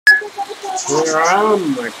Here I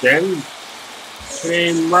am again,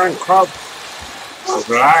 seeing one cup of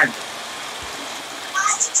black,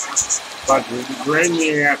 but it's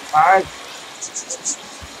raining outside.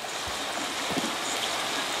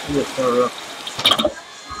 Just sort of,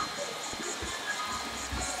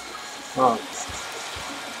 oh,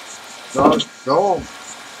 so.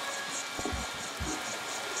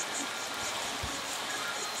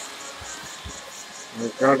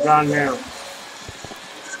 Let's go down here.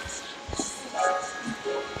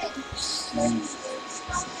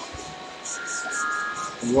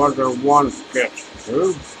 What I want to get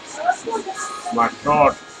to, my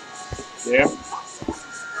thought, yep.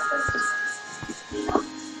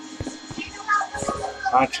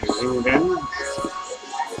 That's a good end.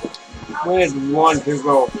 Where do you want to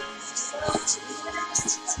go?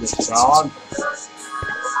 The start.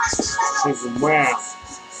 Think where?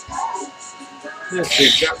 Let's see,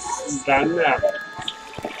 down there.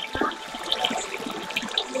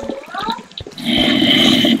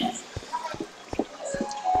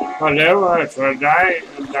 Whatever for die,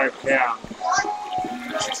 I don't care.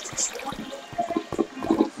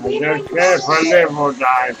 I don't care if I live or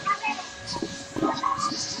die.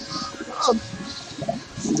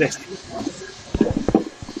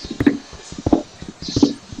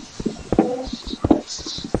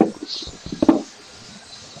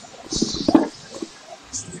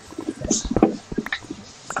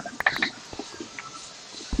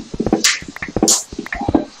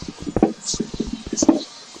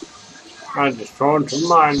 I just told to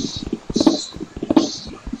mine.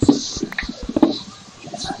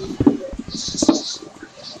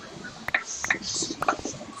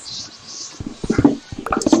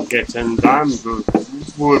 Getting done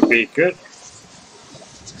would be good.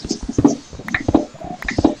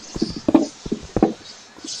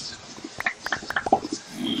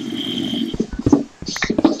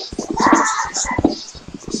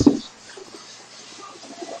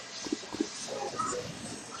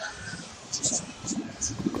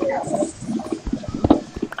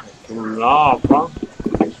 Lava,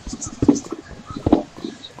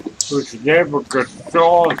 which never could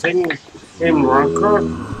draw things in record.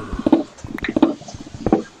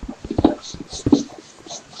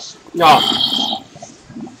 No.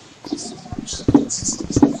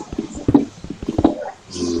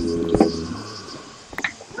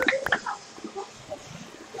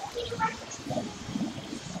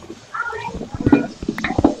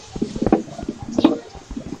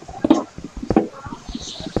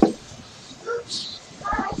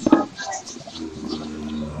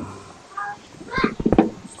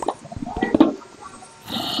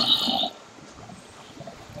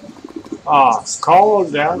 Ah, it's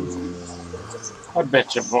cold then. I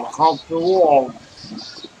bet you broke off the wall.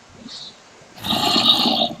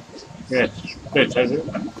 Yes, bit of it.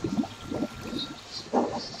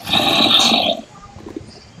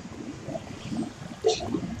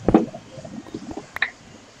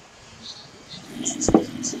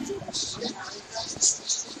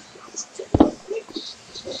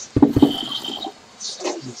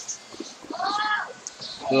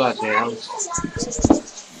 Bloody hell.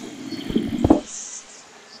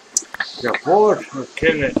 Your horse will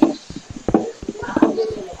kill it.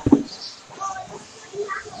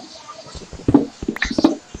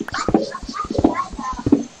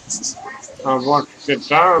 I want to get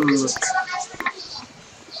down and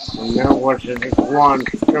now what is it want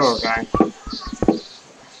to do, right?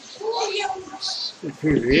 If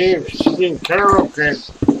you leave, she didn't care okay.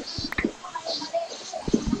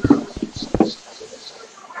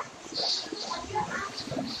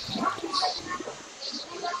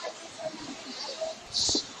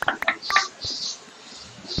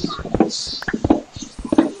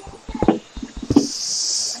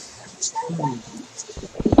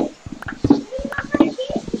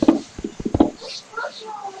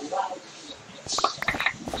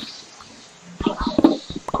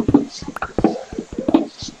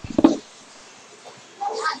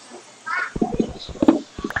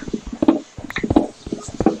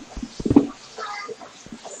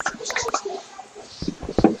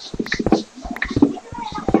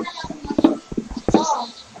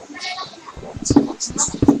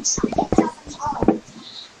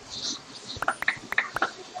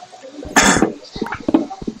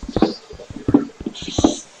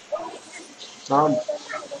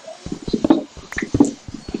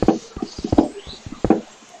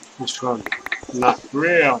 This one, not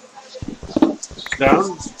real.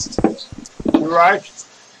 Down, right.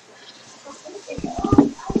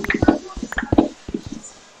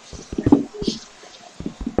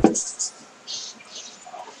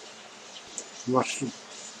 What's the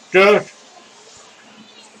dirt?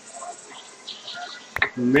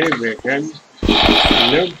 maybe can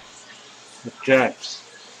look at that.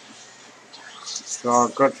 So I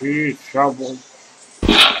got to use shovel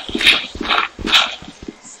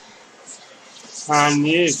and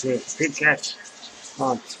use a pickaxe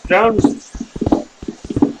on stone.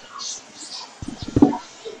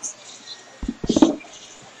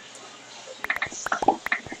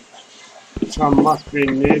 Some must be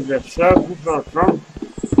near the surface or something.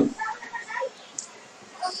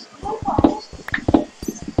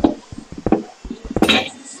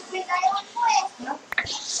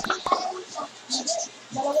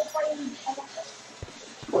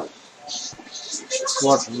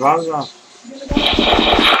 What's wrong?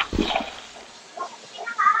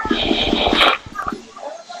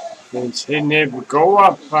 Since he never go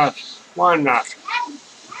up, but why not?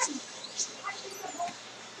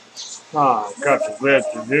 Ah, got to wear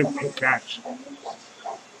the new pickaxe.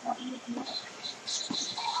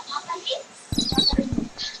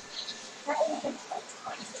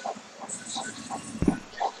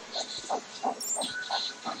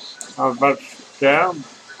 How about down?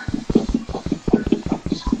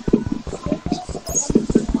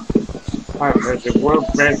 I had the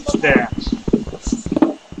workbench there.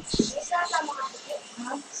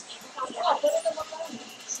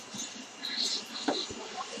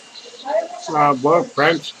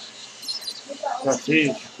 Workbench. That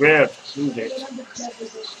is weird, isn't it?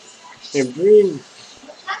 In green.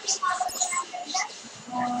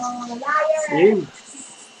 Green.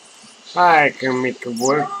 I can make a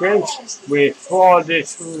workbench with 4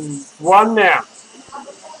 this one now.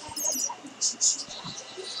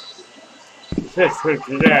 This is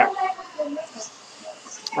there.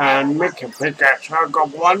 And make a pickaxe. I got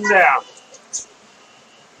 1 down.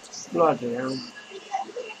 Bloody hell.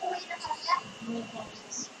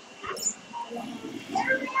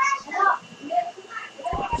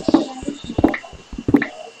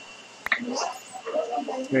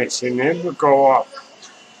 It should never go off.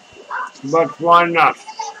 But why not?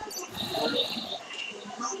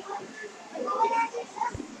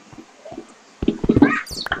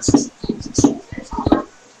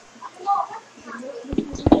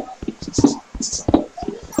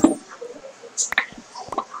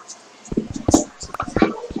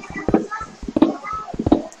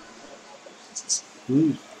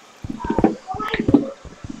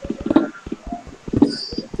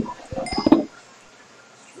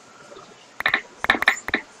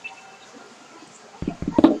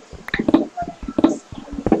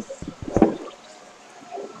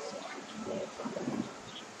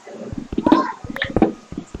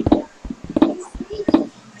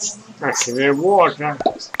 Actually, water.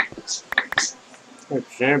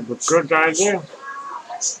 That's a good idea.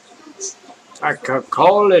 I could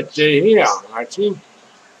call it here, I think.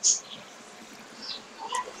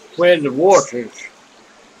 Where the water is.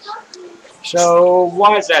 So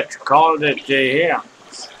why is that called it here?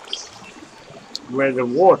 Where the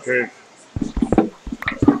water is.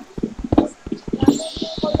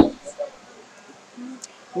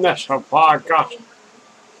 That's how far I got.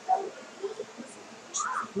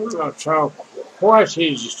 So quite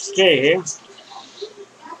easy to stay here.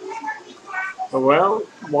 Well,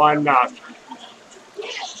 why not?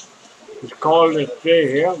 It's called it stay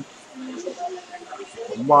here.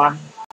 Why?